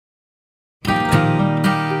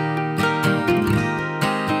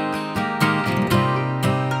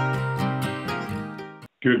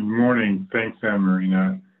Good morning. Thanks,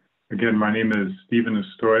 Amarina. Again, my name is Stephen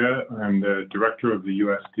Ostoja. I'm the director of the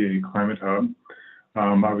USDA Climate Hub.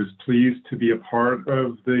 I was pleased to be a part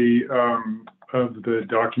of the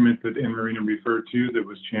document that Amarina referred to that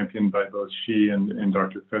was championed by both she and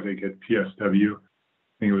Dr. Fettig at PSW.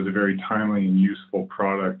 I think it was a very timely and useful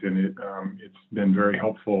product, and it's been very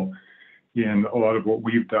helpful in a lot of what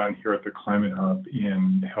we've done here at the Climate Hub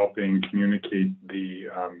in helping communicate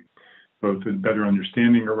both a better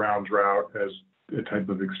understanding around drought as a type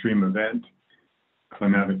of extreme event,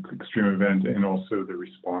 climatic extreme event, and also the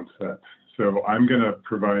response set. So I'm going to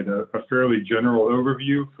provide a fairly general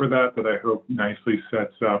overview for that I hope nicely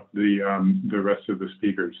sets up the rest of the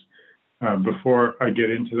speakers. Before I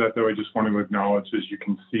get into that, though, I just want to acknowledge, as you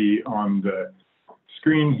can see on the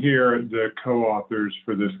screen here, the co-authors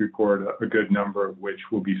for this report, a good number of which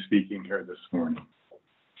will be speaking here this morning.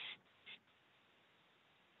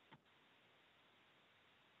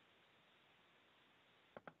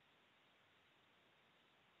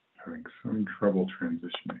 Having some trouble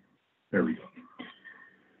transitioning. There we go.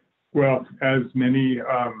 Well, as many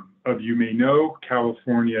of you may know,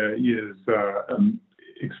 California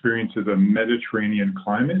experiences a Mediterranean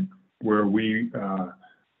climate where we are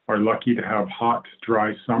lucky to have hot,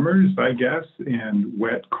 dry summers, I guess, and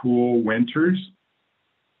wet, cool winters,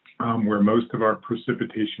 where most of our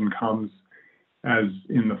precipitation comes as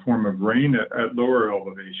in the form of rain at lower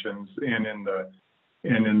elevations and in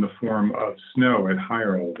the form of snow at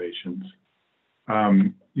higher elevations.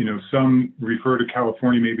 Some refer to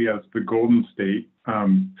California maybe as the Golden State,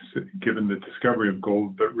 given the discovery of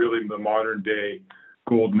gold, but really the modern day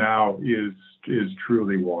gold now is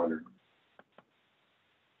truly water.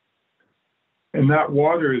 And that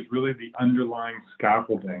water is really the underlying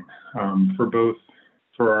scaffolding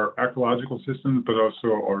for our ecological systems, but also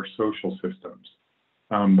our social systems.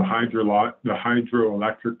 The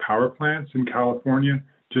hydroelectric power plants in California,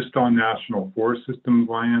 just on National Forest System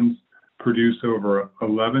lands, produce over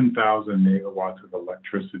 11,000 megawatts of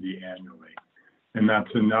electricity annually. And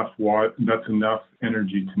that's enough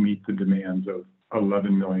energy to meet the demands of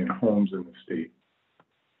 11 million homes in the state.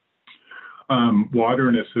 Water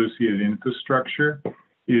and associated infrastructure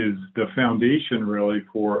is the foundation really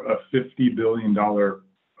for a $50 billion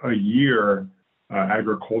a year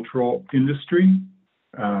agricultural industry,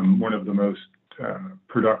 one of the most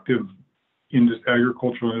productive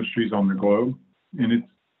agricultural industries on the globe. And it's,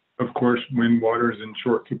 of course, when water is in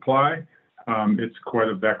short supply, it's quite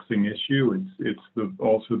a vexing issue. It's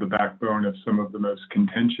also the backbone of some of the most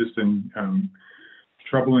contentious and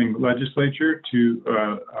troubling legislature to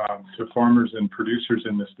farmers and producers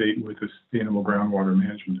in the state with the Sustainable Groundwater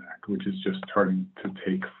Management Act, which is just starting to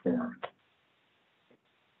take form.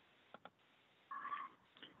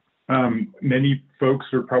 Many folks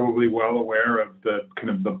are probably well aware of the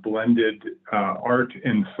blended art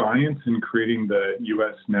and science in creating the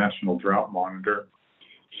U.S. National Drought Monitor.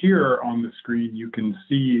 Here on the screen, you can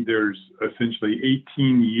see there's essentially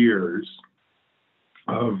 18 years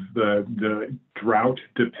of the drought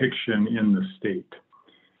depiction in the state.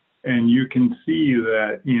 And you can see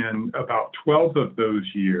that in about 12 of those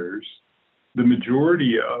years, the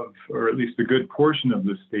majority of, or at least a good portion of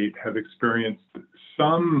the state, have experienced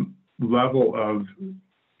some level of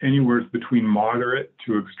anywhere between moderate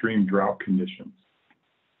to extreme drought conditions.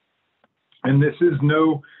 And this is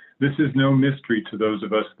no mystery to those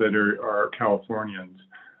of us that are Californians.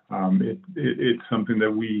 It's something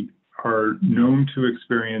that we are known to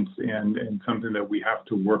experience and something that we have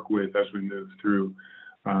to work with as we move through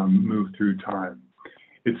time.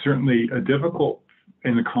 It's certainly a difficult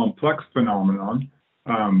and a complex phenomenon,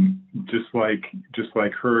 just like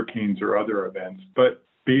hurricanes or other events, but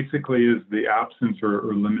basically is the absence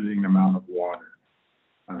or limiting amount of water.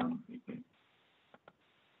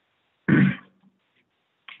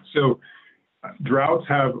 So droughts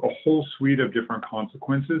have a whole suite of different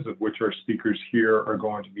consequences, of which our speakers here are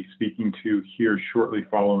going to be speaking to here shortly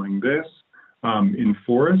following this. In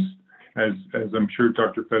forests, as I'm sure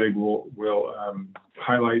Dr. Fettig will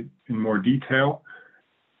highlight in more detail,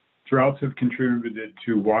 droughts have contributed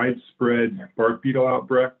to widespread bark beetle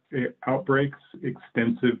outbreaks,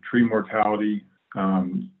 extensive tree mortality,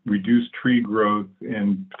 reduced tree growth,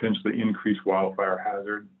 and potentially increased wildfire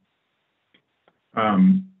hazard.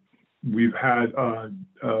 We've had a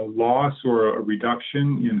loss or a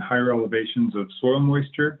reduction in higher elevations of soil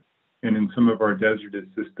moisture, and in some of our deserted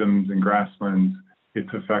systems and grasslands,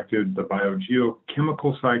 it's affected the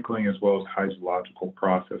biogeochemical cycling as well as hydrological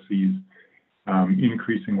processes,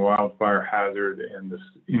 increasing wildfire hazard and this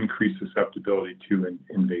increased susceptibility to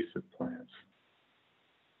invasive plants,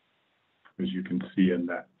 as you can see in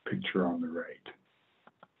that picture on the right.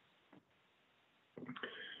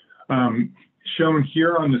 Shown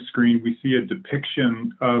here on the screen, we see a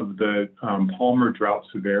depiction of the Palmer Drought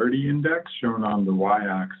Severity Index shown on the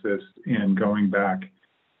y-axis and going back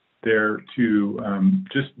there to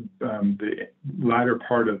the latter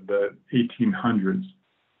part of the 1800s.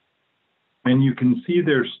 And you can see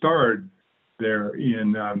there starred there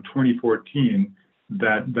in 2014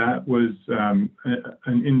 that was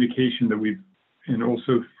an indication that we've, and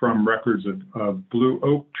also from records of blue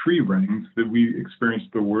oak tree rings, that we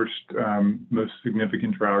experienced the worst, most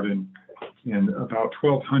significant drought in about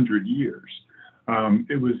 1,200 years.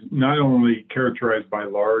 It was not only characterized by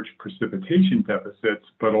large precipitation deficits,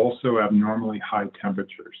 but also abnormally high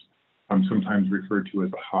temperatures, sometimes referred to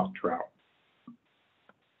as a hot drought.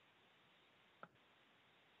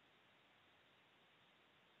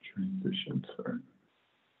 Transition, sorry.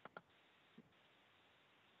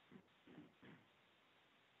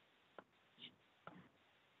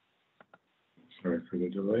 Sorry for the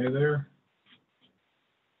delay there.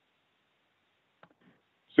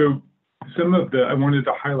 So I wanted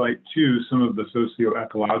to highlight too, some of the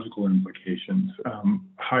socio-ecological implications,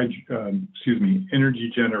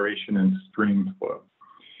 energy generation and stream flow.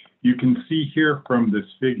 You can see here from this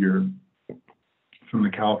figure, from the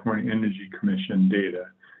California Energy Commission data,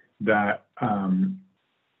 that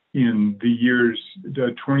in the years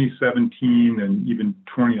 2017 and even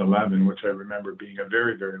 2011, which I remember being a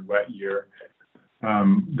very, very wet year,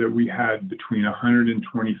 that we had between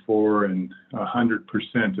 124 and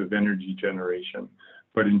 100% of energy generation.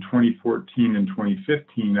 But in 2014 and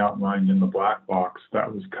 2015, outlined in the black box,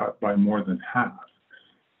 that was cut by more than half.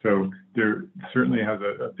 So there certainly has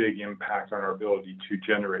a big impact on our ability to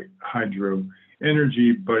generate hydro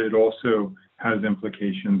energy, but it also has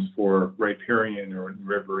implications for riparian or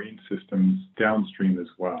riverine systems downstream as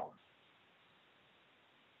well.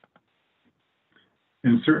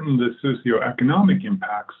 And certain the socioeconomic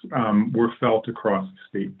impacts were felt across the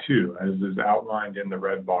state too, as is outlined in the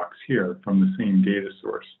red box here from the same data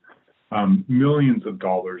source. Millions of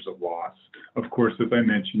dollars of loss. Of course, as I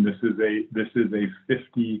mentioned, this is a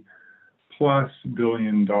 $50+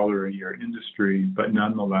 billion a year industry, but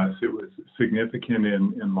nonetheless, it was significant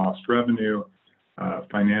in lost revenue, other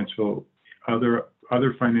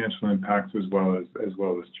financial impacts, as well as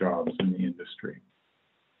jobs in the industry.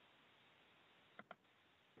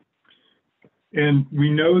 And we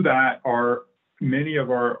know that many of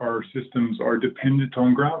our systems are dependent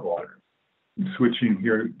on groundwater. Switching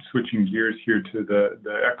gears here to the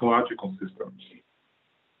ecological systems.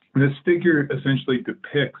 This figure essentially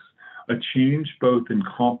depicts a change both in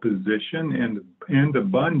composition and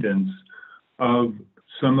abundance of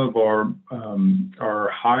some of our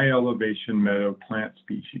high elevation meadow plant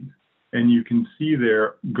species. And you can see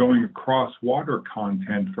there, going across water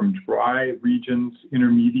content from dry regions,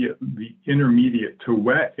 intermediate to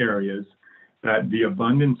wet areas, that the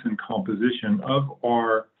abundance and composition of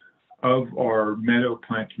our meadow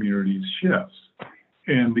plant communities shifts.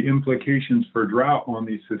 And the implications for drought on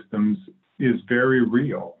these systems is very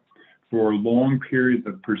real. For long periods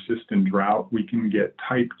of persistent drought, we can get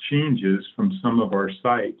type changes from some of our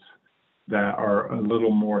sites that are a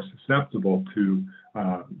little more susceptible to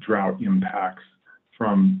drought impacts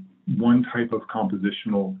from one type of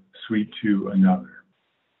compositional suite to another.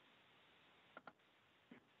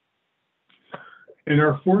 And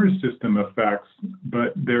our forest system effects,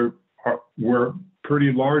 but were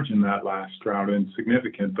pretty large in that last drought and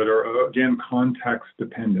significant, but are again context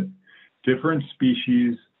dependent. Different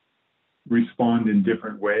species respond in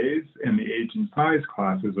different ways, and the age and size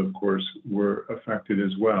classes, of course, were affected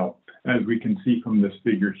as well. As we can see from this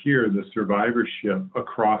figure here, the survivorship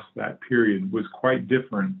across that period was quite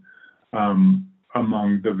different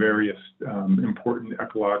among the various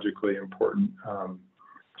ecologically important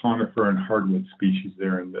conifer and hardwood species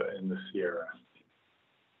there in the Sierra.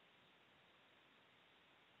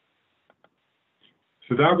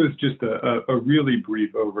 So that was just a really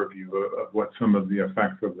brief overview of what some of the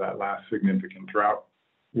effects of that last significant drought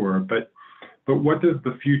were. But what does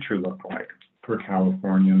the future look like for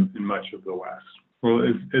California and much of the West? Well,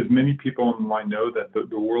 as many people online know, that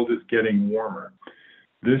the world is getting warmer.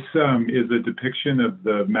 This is a depiction of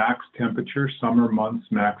the max temperature, summer months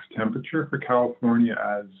max temperature for California,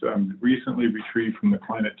 as recently retrieved from the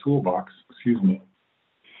Climate Toolbox,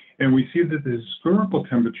 And we see that the historical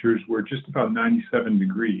temperatures were just about 97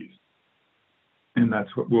 degrees. And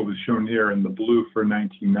that's what was shown here in the blue for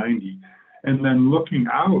 1990. And then looking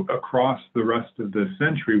out across the rest of the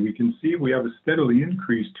century, we can see we have a steadily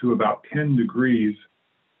increase to about 10 degrees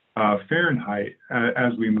Fahrenheit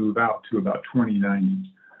as we move out to about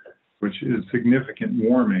 2090, which is significant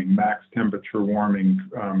warming, max temperature warming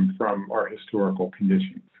from our historical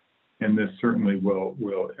conditions. and this certainly will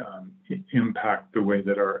impact the way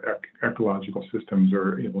that our ecological systems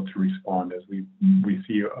are able to respond as we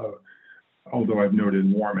see, although I've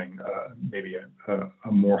noted warming, maybe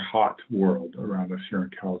a more hot world around us here in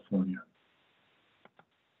California.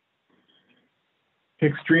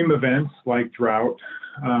 Extreme events like drought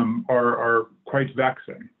are quite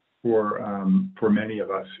vexing for many of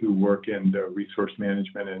us who work in the resource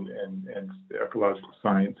management and ecological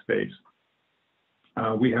science space.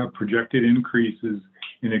 We have projected increases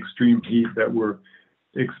in extreme heat that we're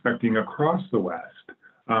expecting across the West,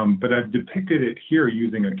 but I've depicted it here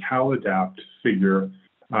using a CalAdapt figure.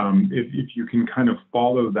 If you can kind of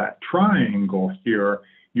follow that triangle here,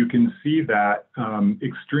 you can see that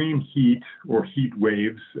extreme heat, or heat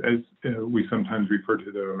waves, as we sometimes refer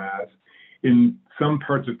to them as, in some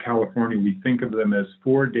parts of California, we think of them as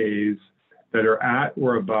 4 days that are at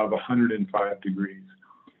or above 105 degrees.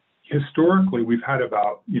 Historically, we've had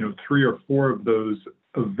about 3 or 4 of those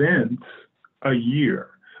events a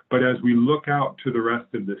year. But as we look out to the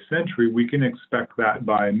rest of the century, we can expect that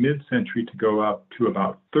by mid-century to go up to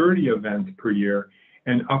about 30 events per year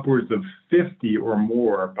and upwards of 50 or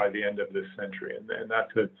more by the end of this century. And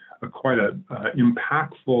that's quite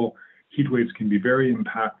impactful. Heat waves can be very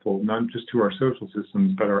impactful, not just to our social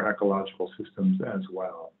systems, but our ecological systems as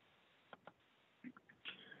well.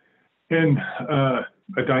 And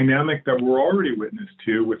a dynamic that we're already witness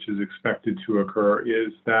to, which is expected to occur,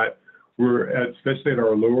 is that especially at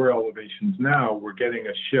our lower elevations now, we're getting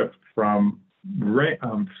a shift from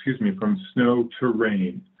snow to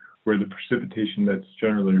rain, where the precipitation that's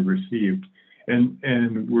generally received. And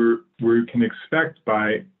we can expect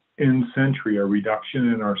by end century a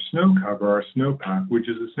reduction in our snow cover, our snowpack, which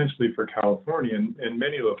is essentially for California and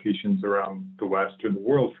many locations around the West, or the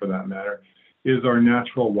world for that matter, is our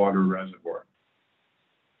natural water reservoir.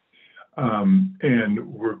 And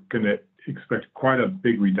we're going to expect quite a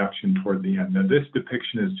big reduction toward the end. Now, this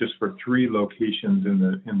depiction is just for 3 locations in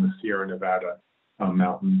the Sierra Nevada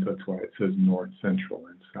mountains. That's why it says north, central,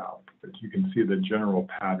 and south. But you can see the general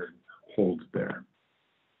pattern holds there.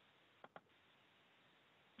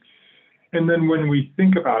 And then when we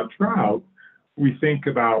think about drought, we think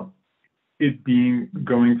about it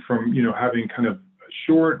going from having kind of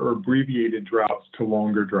short or abbreviated droughts to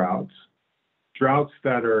longer droughts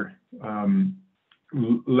that are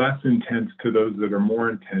less intense to those that are more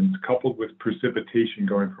intense, coupled with precipitation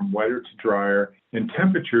going from wetter to drier, and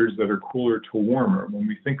temperatures that are cooler to warmer. When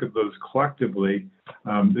we think of those collectively,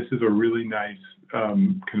 this is a really nice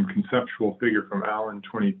kind of conceptual figure from Allen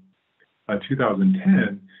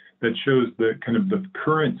 2010 that shows the kind of the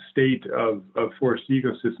current state of forest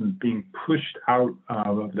ecosystems being pushed out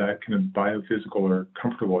of that kind of biophysical or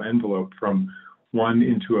comfortable envelope from one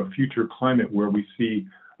into a future climate where we see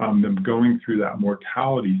them going through that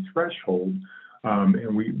mortality threshold,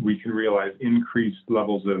 and we can realize increased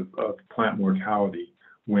levels of plant mortality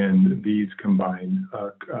when these combined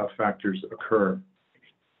factors occur.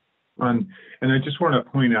 And I just want to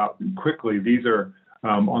point out quickly, these are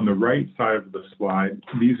on the right side of the slide.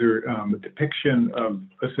 These are a depiction of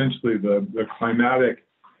essentially the climatic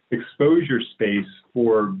exposure space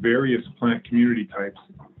for various plant community types.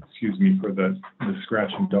 Excuse me for the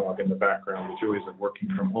scratching dog in the background, the joys of working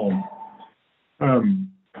from home.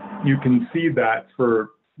 You can see that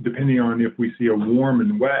depending on if we see a warm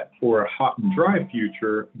and wet or a hot and dry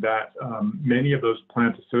future, that many of those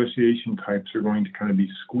plant association types are going to kind of be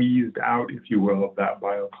squeezed out, if you will, of that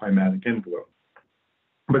bioclimatic envelope.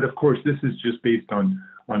 But of course, this is just based on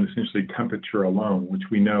essentially temperature alone, which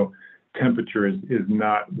we know temperature is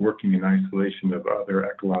not working in isolation of other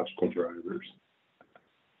ecological drivers,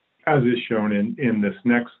 as is shown in this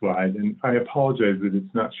next slide. And I apologize that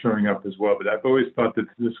it's not showing up as well, but I've always thought that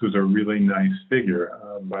this was a really nice figure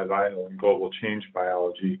by Lytle in Global Change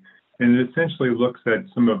Biology. And it essentially looks at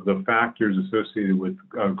some of the factors associated with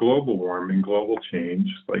global warming, global change,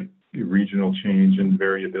 like regional change and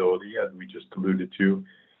variability, as we just alluded to,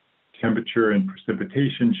 temperature and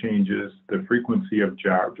precipitation changes, the frequency of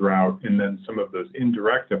drought, and then some of those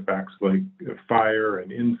indirect effects like fire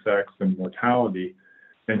and insects and mortality,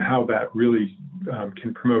 and how that really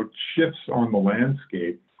can promote shifts on the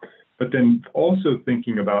landscape. But then also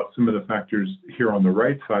thinking about some of the factors here on the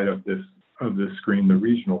right side of this screen, the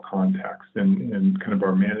regional context and kind of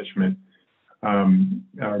our management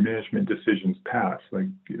decisions past, like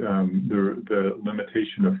the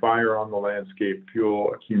limitation of fire on the landscape,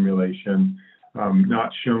 fuel accumulation.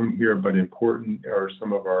 Not shown here, but important are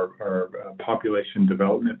some of our population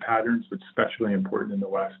development patterns, which is especially important in the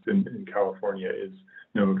West, and California is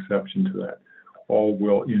no exception to that. All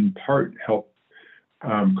will in part help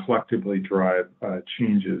collectively drive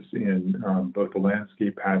changes in both the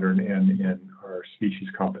landscape pattern and in our species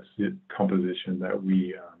composition that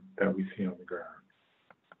we see on the ground.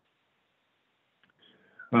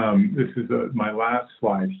 This is my last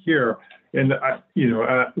slide here. And,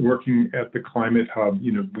 working at the Climate Hub,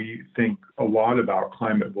 we think a lot about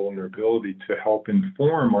climate vulnerability to help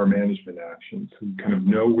inform our management actions. We kind of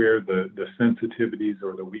know where the sensitivities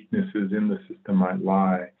or the weaknesses in the system might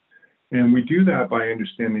lie. And we do that by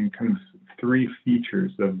understanding kind of three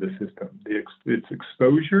features of the system. Its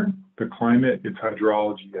exposure, the climate, its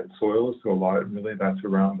hydrology, and soils. So a lot, really, that's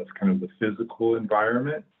around that's kind of the physical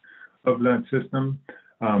environment of that system.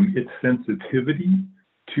 Its sensitivity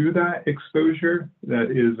to that exposure,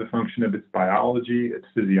 that is a function of its biology, its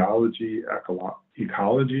physiology,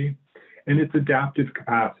 ecology, and its adaptive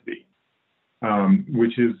capacity,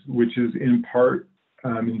 which is in part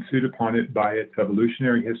ensued upon it by its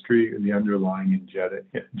evolutionary history and the underlying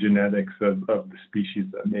genetics of the species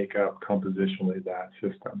that make up compositionally that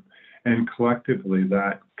system. And collectively,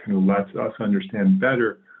 that kind of lets us understand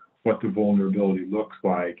better what the vulnerability looks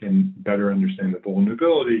like and better understand the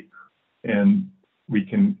vulnerability, and we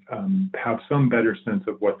can have some better sense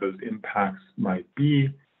of what those impacts might be,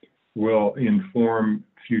 will inform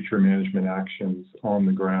future management actions on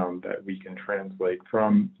the ground that we can translate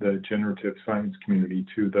from the generative science community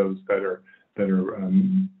to those that are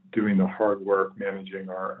doing the hard work managing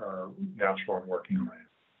our natural and working land.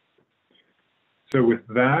 So with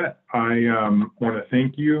that, I want to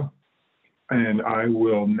thank you, and I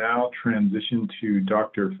will now transition to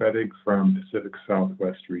Dr. Fettig from Pacific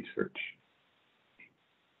Southwest Research.